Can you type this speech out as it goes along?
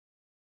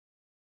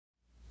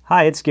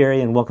Hi, it's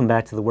Gary and welcome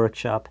back to the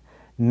workshop.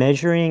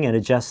 Measuring and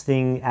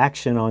adjusting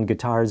action on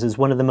guitars is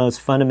one of the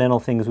most fundamental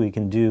things we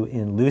can do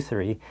in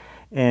Lutherie.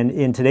 And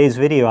in today's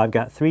video, I've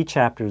got 3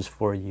 chapters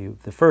for you.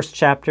 The first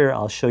chapter,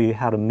 I'll show you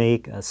how to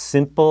make a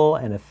simple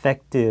and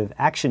effective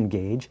action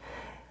gauge,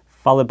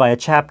 followed by a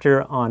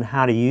chapter on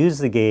how to use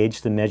the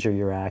gauge to measure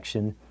your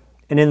action.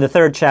 And in the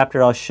third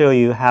chapter, I'll show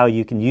you how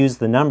you can use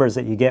the numbers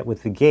that you get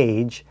with the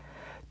gauge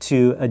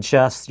to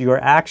adjust your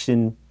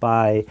action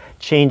by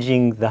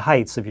changing the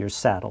heights of your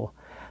saddle.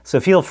 So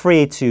feel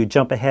free to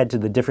jump ahead to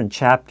the different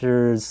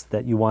chapters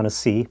that you want to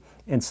see.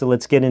 And so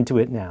let's get into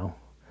it now.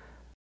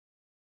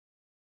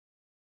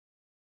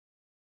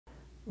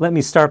 Let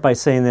me start by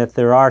saying that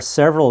there are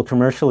several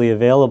commercially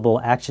available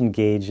action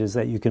gauges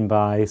that you can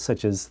buy,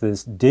 such as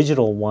this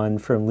digital one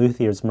from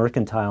Luthier's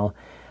Mercantile.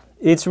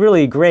 It's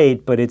really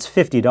great, but it's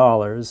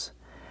 $50.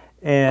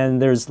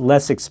 And there's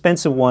less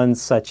expensive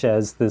ones, such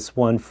as this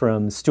one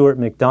from Stuart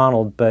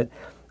McDonald, but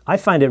I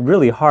find it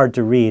really hard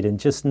to read and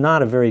just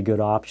not a very good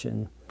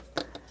option.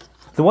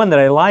 The one that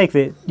I like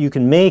that you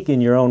can make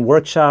in your own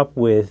workshop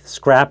with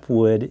scrap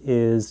wood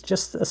is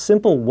just a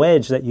simple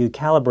wedge that you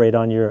calibrate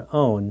on your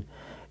own.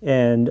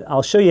 And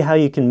I'll show you how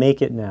you can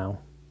make it now.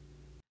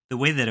 The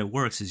way that it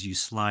works is you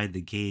slide the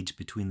gauge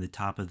between the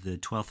top of the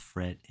 12th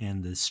fret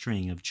and the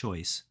string of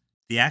choice.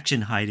 The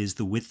action height is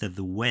the width of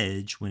the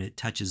wedge when it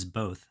touches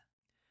both.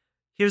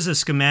 Here's a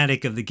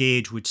schematic of the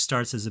gauge, which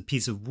starts as a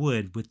piece of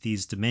wood with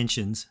these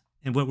dimensions.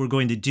 And what we're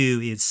going to do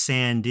is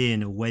sand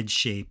in a wedge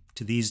shape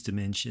to these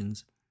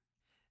dimensions.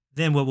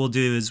 Then what we'll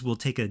do is we'll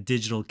take a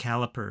digital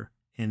caliper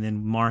and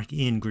then mark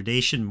in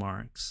gradation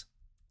marks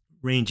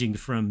ranging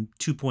from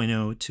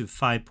 2.0 to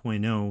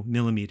 5.0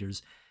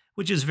 millimeters,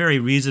 which is very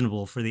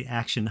reasonable for the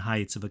action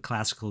heights of a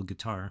classical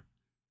guitar.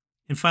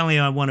 And finally,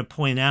 I want to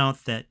point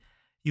out that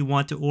you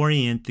want to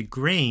orient the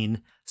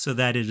grain so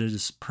that it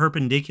is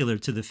perpendicular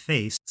to the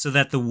face, so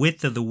that the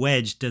width of the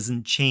wedge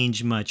doesn't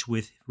change much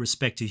with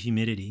respect to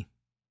humidity.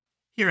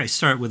 Here I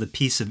start with a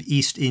piece of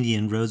East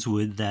Indian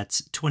rosewood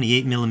that's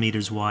 28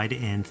 millimeters wide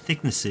and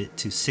thickness it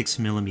to 6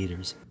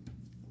 millimeters.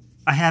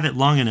 I have it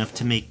long enough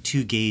to make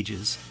 2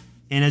 gauges,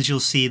 and as you'll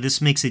see,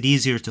 this makes it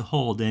easier to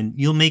hold, and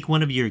you'll make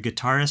one of your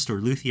guitarist or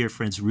luthier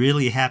friends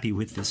really happy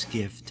with this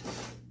gift.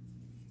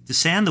 To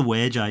sand the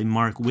wedge, I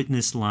mark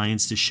witness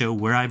lines to show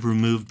where I've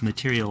removed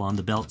material on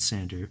the belt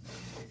sander,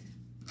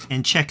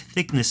 and check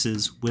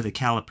thicknesses with a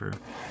caliper.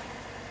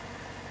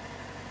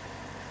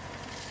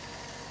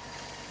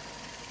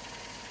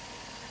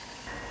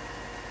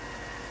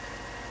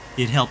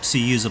 It helps to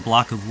use a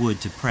block of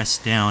wood to press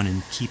down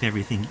and keep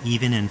everything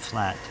even and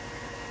flat.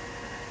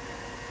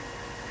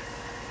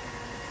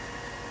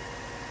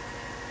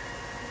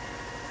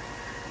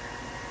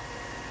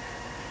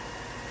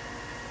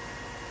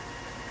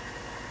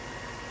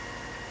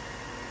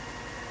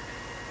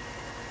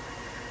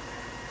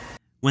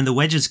 When the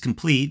wedge is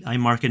complete, I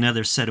mark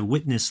another set of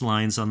witness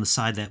lines on the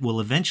side that will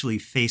eventually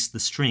face the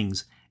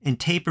strings and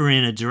taper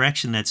in a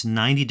direction that's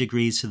 90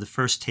 degrees to the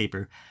first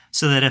taper,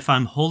 so that if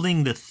I'm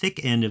holding the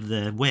thick end of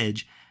the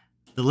wedge,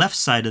 the left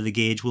side of the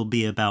gauge will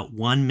be about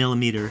 1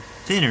 millimeter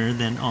thinner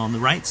than on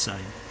the right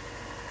side.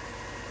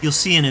 You'll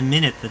see in a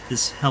minute that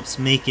this helps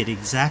make it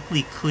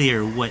exactly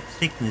clear what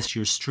thickness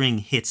your string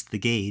hits the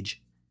gauge.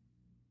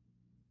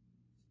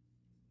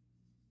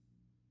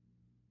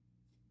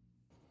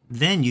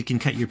 Then you can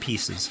cut your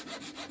pieces.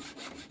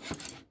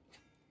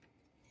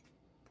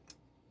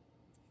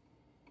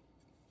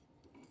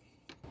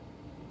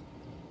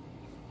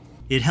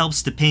 It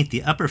helps to paint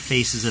the upper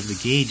faces of the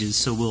gauges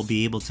so we'll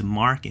be able to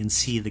mark and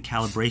see the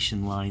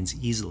calibration lines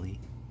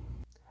easily.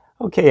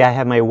 Okay, I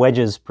have my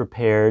wedges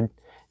prepared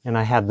and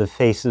I have the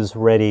faces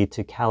ready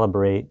to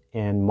calibrate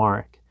and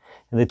mark.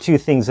 And the 2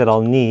 things that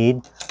I'll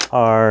need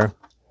are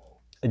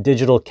a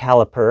digital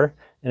caliper,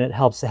 and it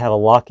helps to have a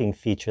locking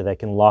feature that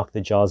can lock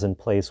the jaws in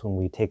place when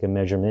we take a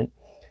measurement.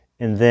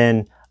 And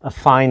then a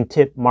fine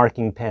tip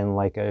marking pen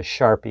like a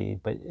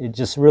Sharpie, but it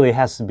just really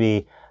has to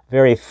be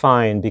very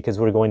fine because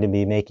we're going to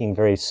be making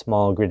very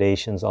small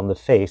gradations on the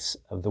face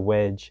of the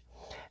wedge.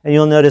 And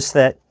you'll notice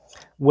that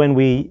when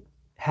we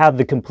have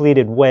the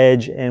completed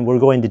wedge and we're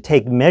going to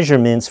take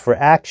measurements for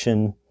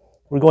action,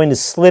 we're going to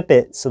slip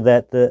it so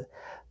that the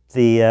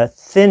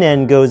thin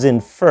end goes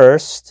in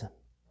first,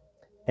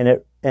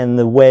 and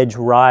the wedge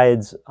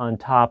rides on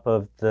top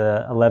of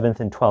the 11th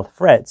and 12th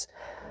frets,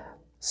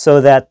 so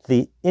that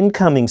the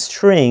incoming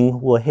string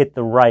will hit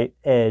the right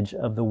edge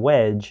of the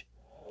wedge.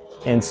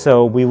 And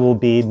so we will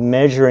be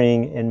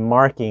measuring and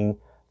marking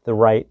the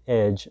right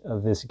edge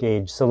of this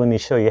gauge. So let me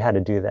show you how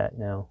to do that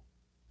now.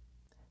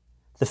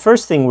 The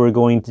first thing we're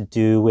going to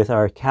do with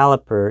our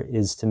caliper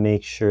is to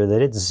make sure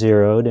that it's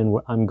zeroed, and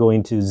I'm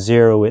going to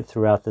zero it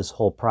throughout this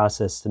whole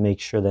process to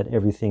make sure that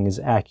everything is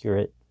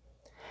accurate.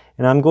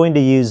 And I'm going to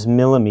use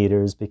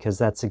millimeters because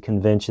that's a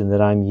convention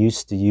that I'm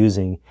used to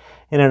using.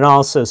 And it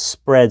also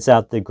spreads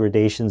out the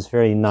gradations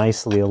very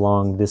nicely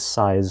along this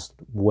sized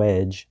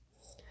wedge.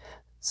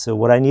 So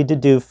what I need to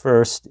do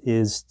first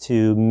is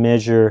to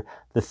measure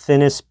the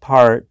thinnest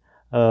part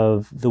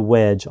of the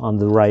wedge on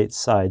the right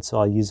side. So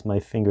I'll use my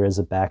finger as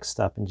a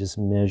backstop and just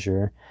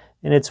measure.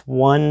 And it's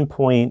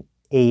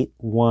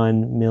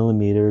 1.81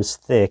 millimeters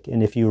thick.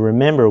 And if you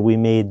remember, we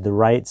made the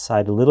right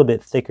side a little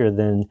bit thicker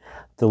than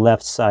the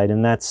left side.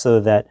 And that's so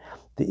that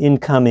the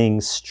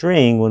incoming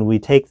string, when we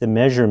take the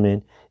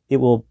measurement, it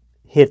will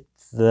hit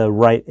the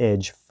right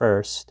edge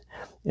first.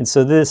 And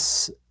so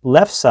this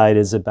left side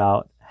is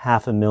about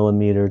 0.5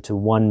 millimeter to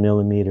 1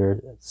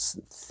 millimeter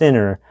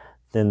thinner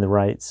than the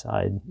right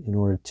side in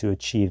order to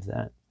achieve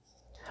that.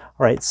 All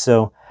right,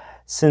 so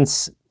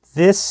since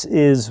this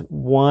is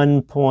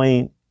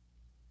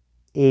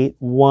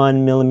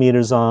 1.81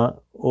 millimeters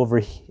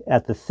over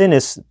at the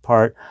thinnest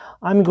part,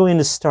 I'm going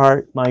to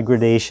start my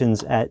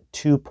gradations at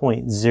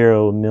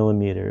 2.0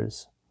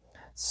 millimeters.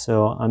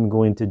 So I'm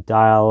going to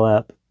dial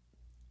up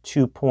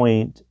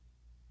 2.0.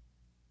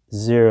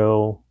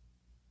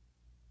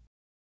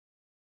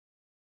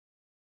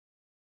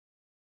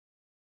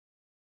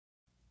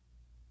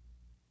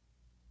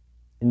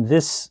 And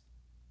this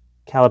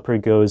caliper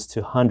goes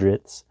to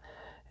hundredths,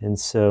 and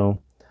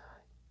so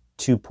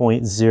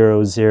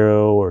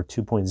 2.00 or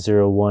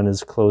 2.01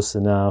 is close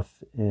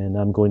enough, and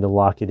I'm going to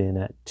lock it in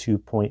at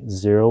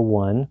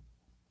 2.01.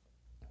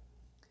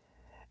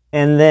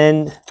 And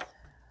then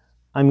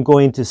I'm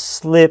going to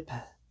slip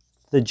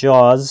the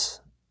jaws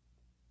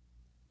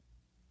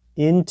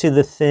into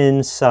the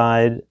thin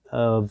side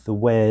of the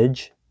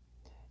wedge,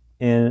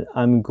 and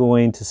I'm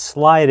going to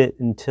slide it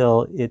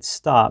until it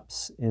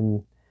stops,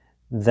 and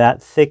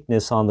that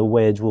thickness on the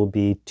wedge will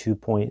be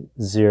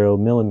 2.0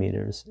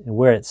 millimeters. And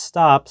where it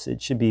stops,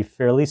 it should be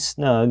fairly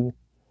snug.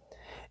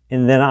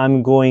 And then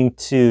I'm going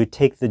to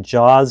take the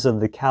jaws of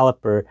the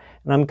caliper,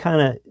 and I'm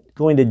kind of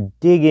going to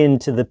dig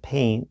into the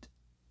paint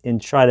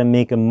and try to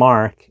make a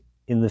mark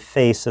in the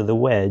face of the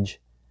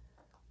wedge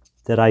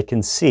that I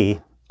can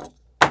see.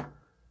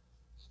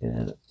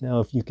 And now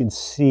if you can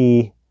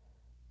see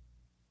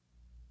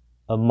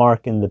a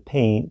mark in the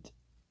paint,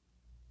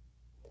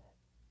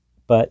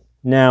 but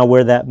now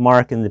where that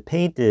mark in the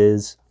paint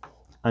is,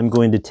 I'm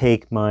going to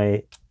take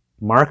my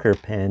marker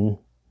pen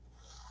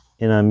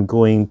and I'm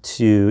going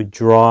to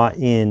draw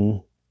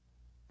in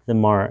the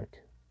mark.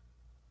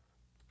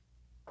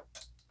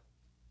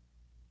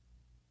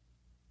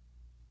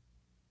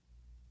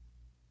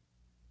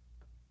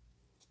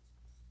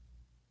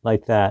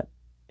 Like that.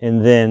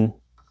 And then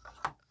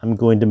I'm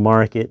going to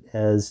mark it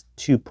as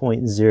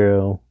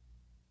 2.0.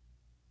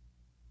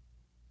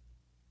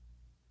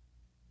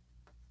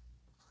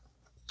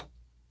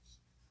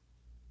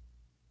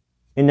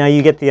 And now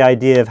you get the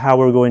idea of how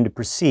we're going to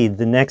proceed.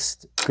 The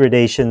next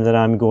gradation that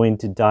I'm going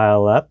to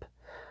dial up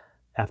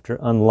after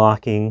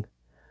unlocking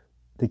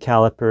the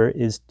caliper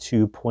is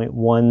 2.10,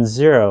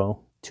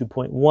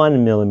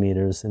 2.1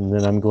 millimeters. And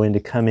then I'm going to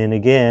come in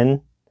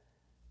again,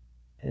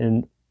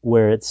 and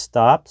where it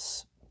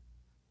stops,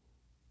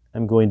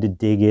 I'm going to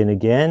dig in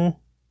again.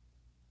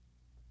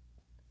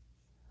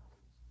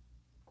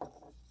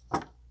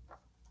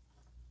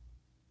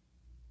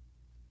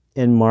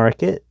 And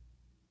mark it.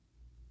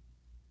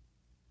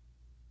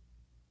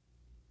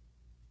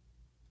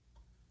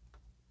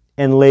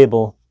 And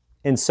label,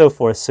 and so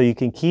forth. So you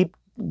can keep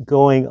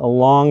going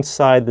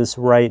alongside this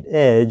right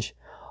edge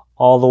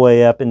all the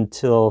way up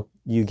until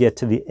you get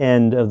to the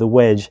end of the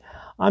wedge.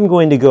 I'm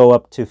going to go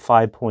up to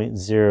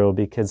 5.0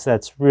 because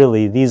that's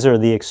really, these are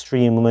the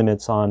extreme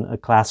limits on a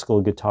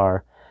classical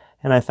guitar.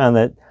 And I found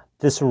that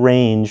this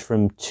range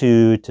from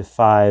 2 to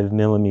 5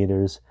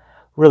 millimeters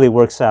really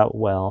works out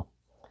well.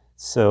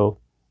 So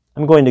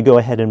I'm going to go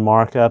ahead and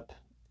mark up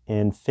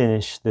and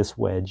finish this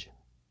wedge.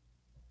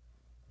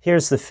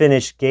 Here's the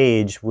finished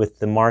gauge with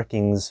the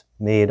markings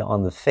made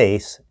on the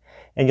face.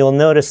 And you'll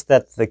notice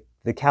that the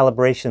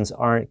calibrations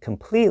aren't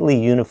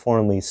completely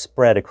uniformly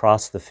spread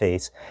across the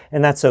face.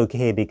 And that's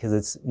okay because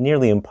it's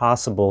nearly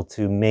impossible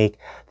to make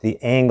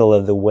the angle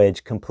of the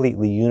wedge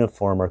completely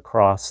uniform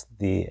across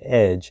the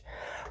edge.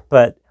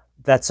 But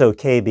that's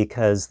okay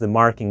because the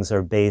markings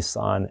are based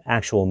on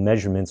actual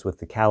measurements with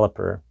the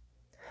caliper.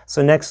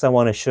 So next I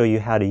want to show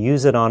you how to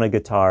use it on a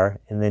guitar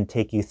and then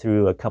take you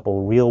through a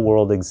couple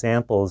real-world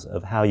examples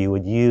of how you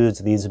would use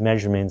these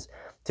measurements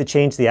to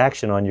change the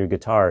action on your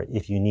guitar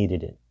if you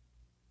needed it.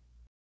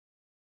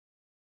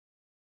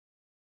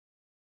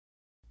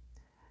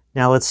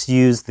 Now let's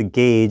use the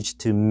gauge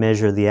to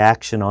measure the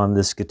action on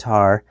this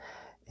guitar,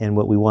 and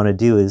what we want to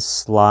do is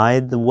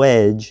slide the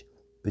wedge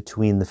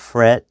between the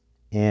fret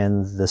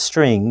and the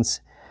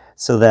strings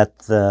so that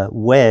the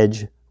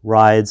wedge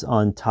rides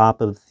on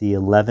top of the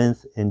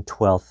 11th and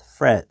 12th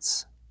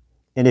frets.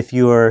 And if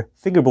your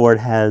fingerboard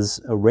has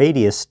a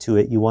radius to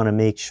it, you want to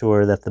make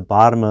sure that the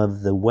bottom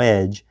of the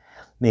wedge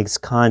makes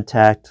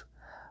contact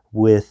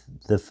with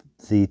the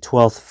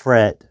 12th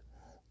fret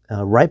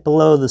right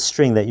below the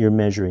string that you're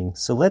measuring.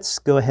 So let's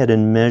go ahead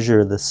and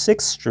measure the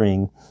 6th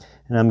string,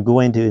 and I'm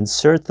going to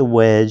insert the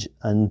wedge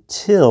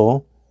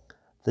until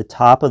the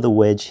top of the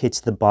wedge hits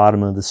the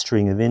bottom of the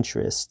string of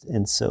interest.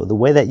 And so the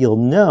way that you'll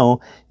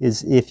know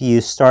is if you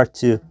start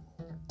to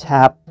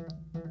tap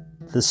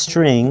the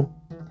string,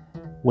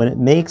 when it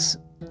makes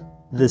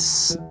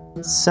this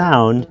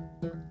sound,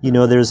 you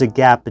know there's a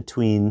gap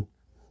between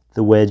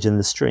the wedge and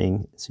the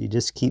string. So you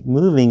just keep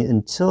moving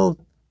until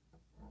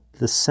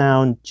the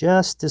sound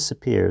just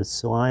disappears.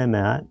 So I am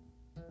at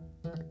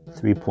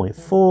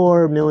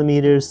 3.4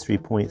 millimeters,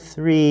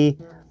 3.3,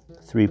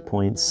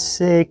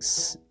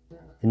 3.6,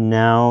 and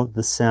now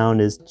the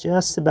sound is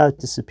just about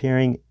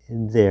disappearing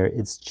in there.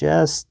 It's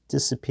just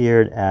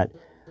disappeared at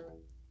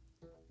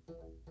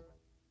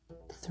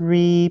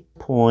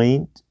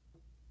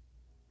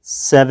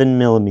 3.7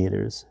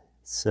 millimeters.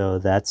 So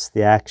that's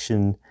the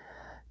action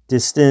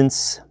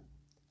distance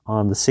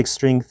on the 6th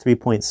string,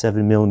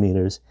 3.7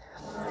 millimeters.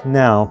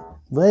 Now,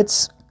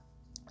 let's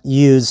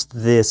use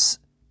this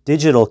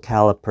digital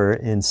caliper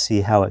and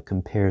see how it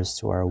compares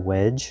to our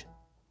wedge.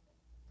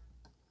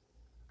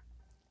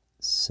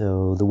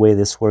 So the way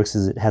this works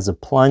is it has a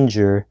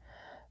plunger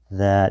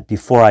that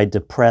before I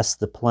depress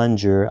the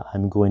plunger,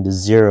 I'm going to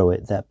zero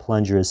it. That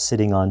plunger is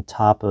sitting on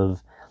top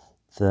of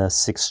the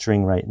 6th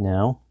string right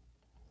now.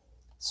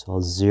 So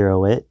I'll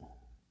zero it.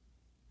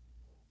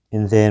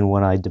 And then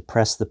when I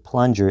depress the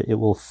plunger, it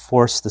will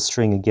force the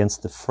string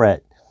against the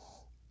fret.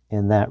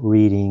 And that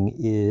reading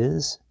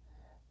is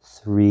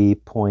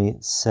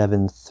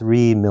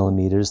 3.73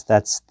 millimeters.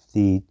 That's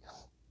the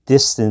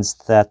distance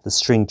that the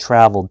string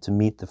traveled to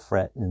meet the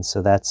fret. And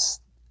so that's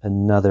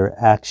another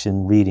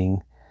action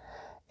reading.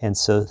 And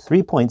so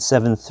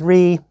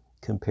 3.73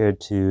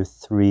 compared to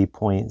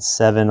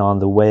 3.7 on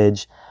the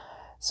wedge.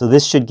 So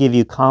this should give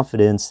you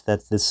confidence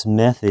that this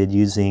method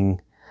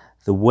using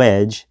the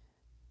wedge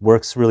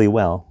works really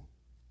well.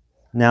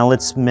 Now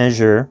let's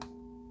measure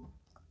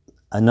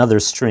another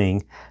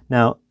string.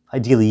 Now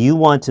ideally you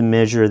want to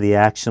measure the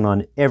action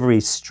on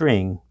every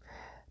string,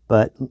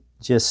 but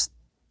just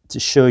to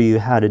show you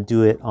how to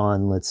do it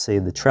on, let's say,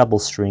 the treble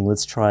string,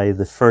 let's try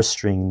the 1st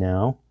string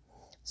now.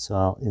 So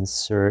I'll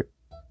insert.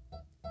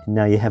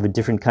 Now you have a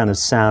different kind of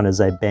sound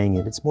as I bang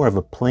it. It's more of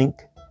a plink,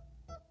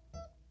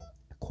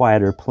 a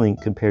quieter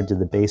plink compared to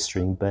the bass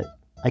string, but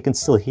I can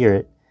still hear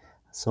it.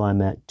 So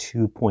I'm at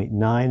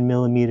 2.9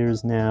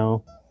 millimeters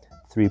now,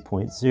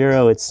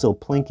 3.0, it's still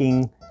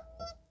plinking,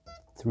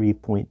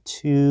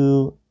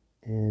 3.2,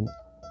 and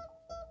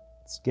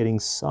it's getting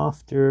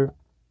softer.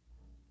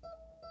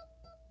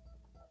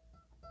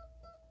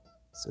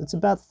 So it's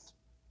about,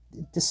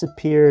 it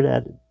disappeared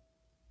at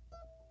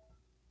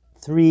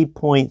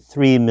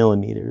 3.3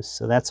 millimeters.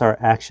 So that's our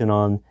action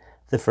on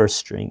the 1st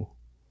string.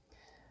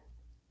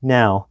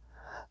 Now,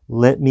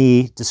 let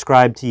me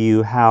describe to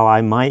you how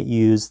I might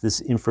use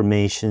this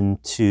information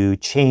to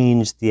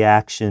change the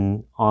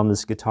action on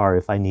this guitar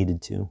if I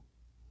needed to.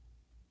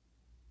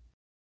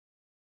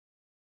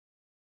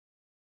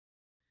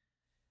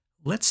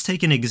 Let's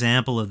take an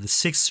example of the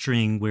 6th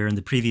string where in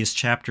the previous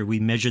chapter we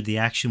measured the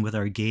action with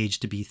our gauge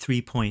to be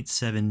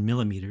 3.7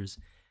 millimeters,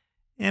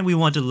 and we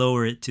want to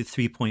lower it to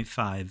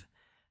 3.5.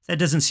 That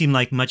doesn't seem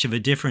like much of a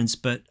difference,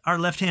 but our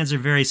left hands are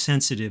very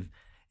sensitive,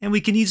 and we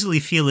can easily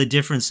feel a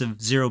difference of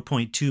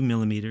 0.2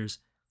 millimeters.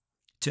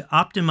 To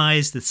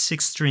optimize the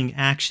 6th string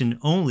action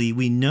only,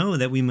 we know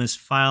that we must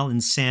file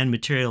and sand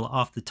material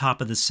off the top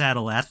of the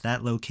saddle at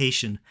that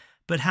location,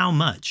 but how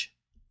much?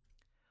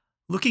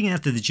 Looking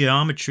at the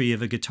geometry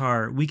of a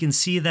guitar, we can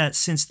see that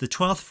since the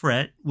 12th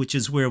fret, which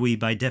is where we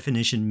by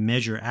definition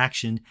measure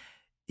action,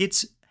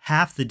 it's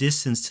half the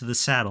distance to the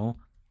saddle,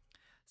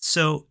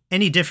 so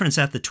any difference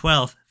at the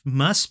 12th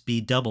must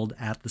be doubled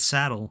at the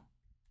saddle.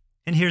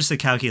 And here's the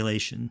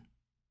calculation.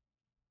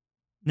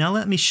 Now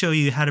let me show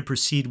you how to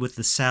proceed with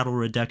the saddle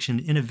reduction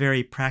in a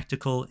very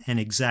practical and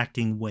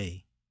exacting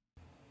way.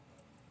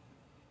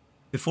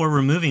 Before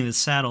removing the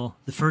saddle,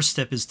 the first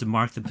step is to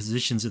mark the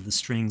positions of the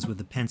strings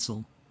with a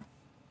pencil.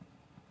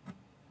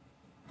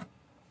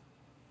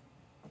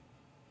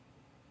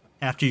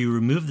 After you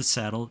remove the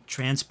saddle,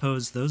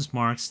 transpose those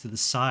marks to the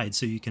side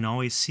so you can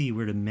always see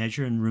where to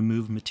measure and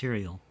remove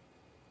material.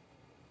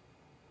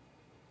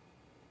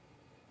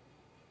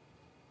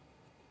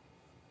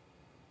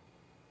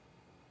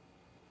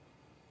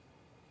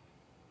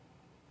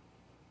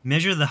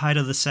 Measure the height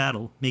of the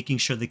saddle, making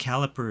sure the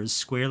caliper is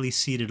squarely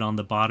seated on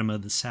the bottom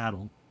of the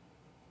saddle.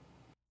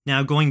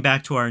 Now going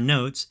back to our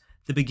notes,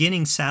 the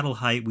beginning saddle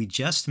height we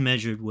just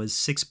measured was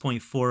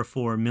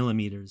 6.44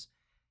 millimeters,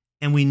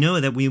 and we know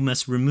that we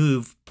must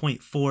remove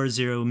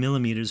 0.40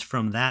 millimeters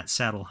from that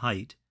saddle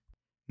height,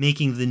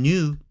 making the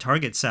new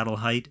target saddle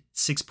height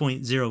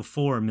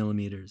 6.04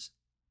 millimeters.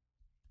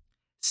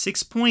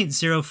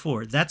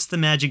 6.04, that's the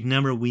magic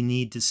number we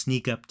need to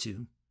sneak up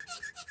to.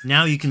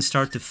 Now you can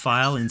start to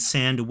file and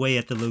sand away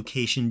at the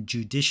location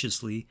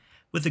judiciously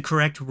with the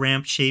correct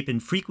ramp shape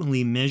and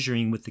frequently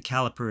measuring with the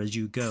caliper as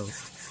you go.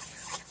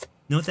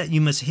 Note that you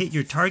must hit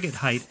your target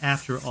height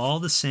after all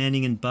the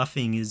sanding and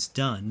buffing is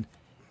done,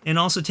 and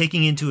also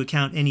taking into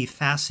account any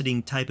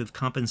faceting type of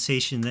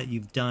compensation that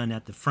you've done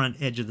at the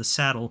front edge of the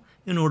saddle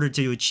in order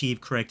to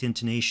achieve correct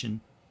intonation.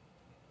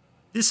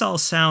 This all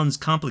sounds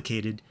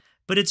complicated,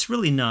 but it's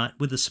really not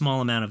with a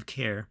small amount of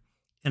care.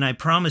 And I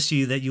promise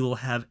you that you will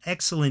have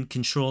excellent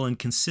control and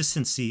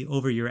consistency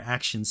over your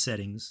action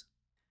settings.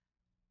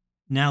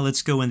 Now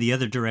let's go in the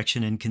other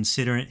direction and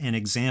consider an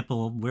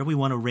example where we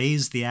want to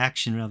raise the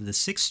action of the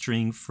 6th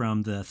string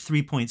from the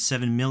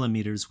 3.7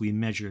 millimeters we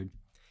measured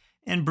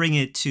and bring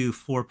it to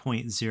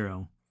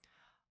 4.0.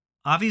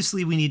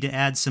 Obviously, we need to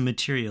add some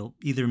material,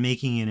 either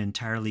making an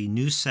entirely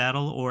new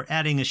saddle or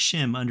adding a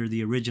shim under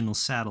the original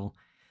saddle.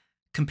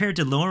 Compared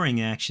to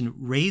lowering action,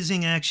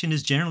 raising action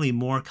is generally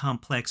more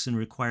complex and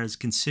requires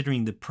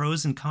considering the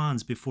pros and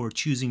cons before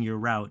choosing your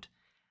route.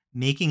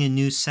 Making a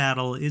new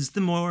saddle is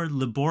the more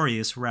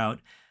laborious route,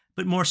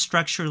 but more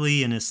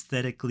structurally and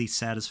aesthetically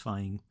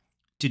satisfying.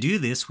 To do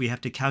this, we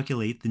have to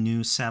calculate the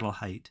new saddle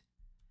height.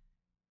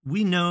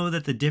 We know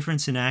that the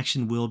difference in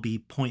action will be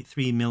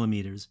 0.3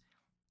 millimeters,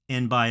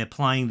 and by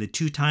applying the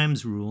 2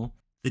 times rule,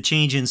 the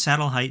change in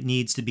saddle height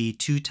needs to be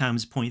 2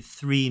 times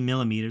 0.3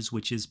 millimeters,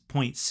 which is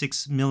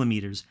 0.6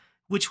 millimeters,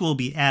 which we'll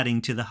be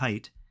adding to the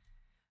height.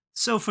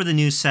 So for the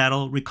new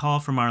saddle, recall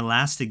from our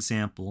last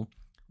example,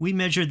 we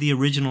measured the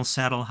original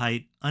saddle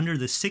height under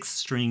the 6th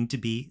string to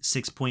be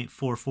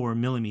 6.44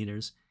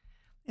 millimeters,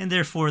 and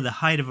therefore the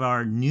height of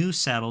our new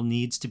saddle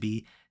needs to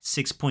be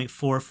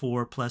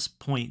 6.44 plus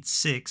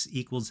 0.6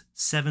 equals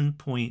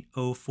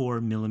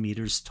 7.04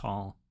 millimeters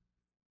tall.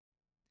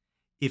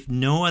 If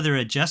no other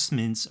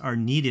adjustments are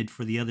needed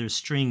for the other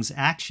string's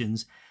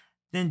actions,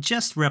 then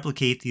just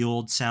replicate the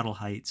old saddle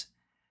heights.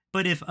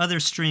 But if other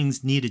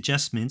strings need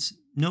adjustments,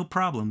 no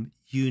problem,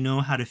 you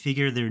know how to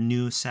figure their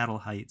new saddle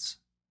heights.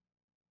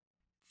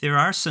 There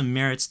are some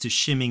merits to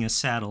shimming a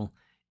saddle.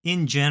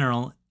 In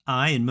general,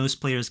 I and most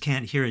players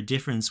can't hear a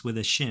difference with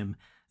a shim,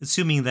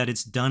 assuming that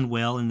it's done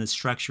well and the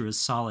structure is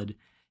solid.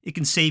 It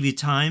can save you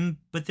time,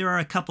 but there are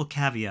a couple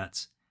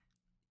caveats.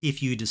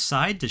 If you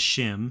decide to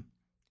shim,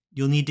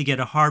 you'll need to get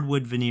a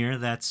hardwood veneer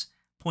that's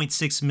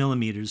 0.6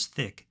 millimeters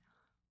thick.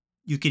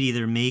 You could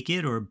either make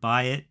it or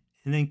buy it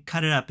and then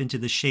cut it up into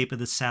the shape of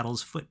the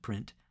saddle's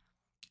footprint.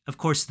 Of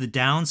course, the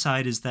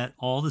downside is that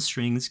all the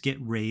strings get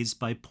raised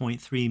by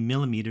 0.3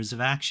 millimeters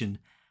of action.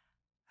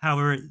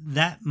 However,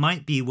 that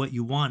might be what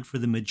you want for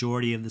the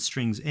majority of the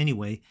strings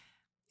anyway,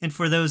 and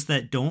for those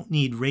that don't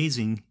need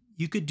raising,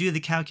 you could do the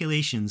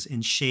calculations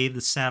and shave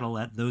the saddle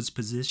at those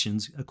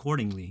positions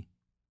accordingly.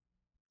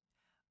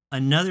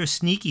 Another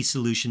sneaky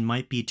solution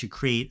might be to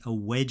create a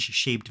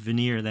wedge-shaped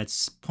veneer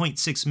that's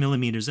 0.6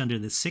 millimeters under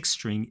the 6th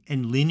string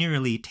and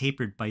linearly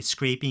tapered by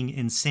scraping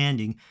and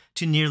sanding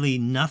to nearly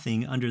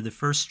nothing under the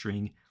 1st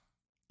string.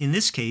 In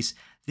this case,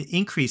 the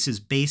increase is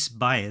base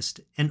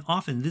biased, and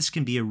often this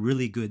can be a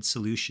really good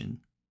solution.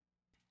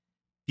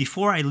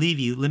 Before I leave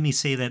you, let me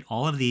say that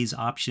all of these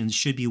options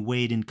should be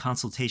weighed in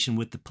consultation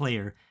with the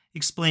player,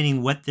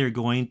 explaining what they're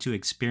going to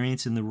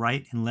experience in the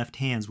right and left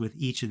hands with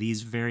each of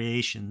these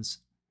variations.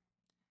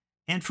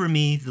 And for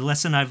me, the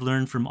lesson I've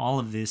learned from all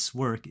of this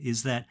work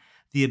is that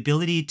the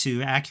ability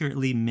to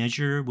accurately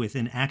measure with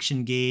an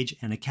action gauge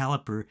and a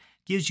caliper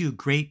gives you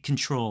great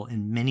control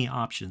and many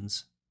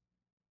options.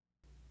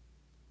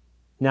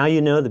 Now you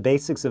know the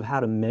basics of how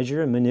to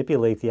measure and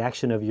manipulate the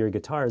action of your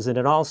guitars, and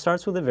it all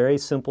starts with a very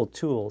simple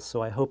tool.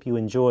 So I hope you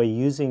enjoy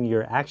using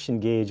your action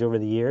gauge over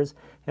the years,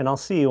 and I'll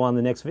see you on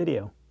the next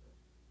video.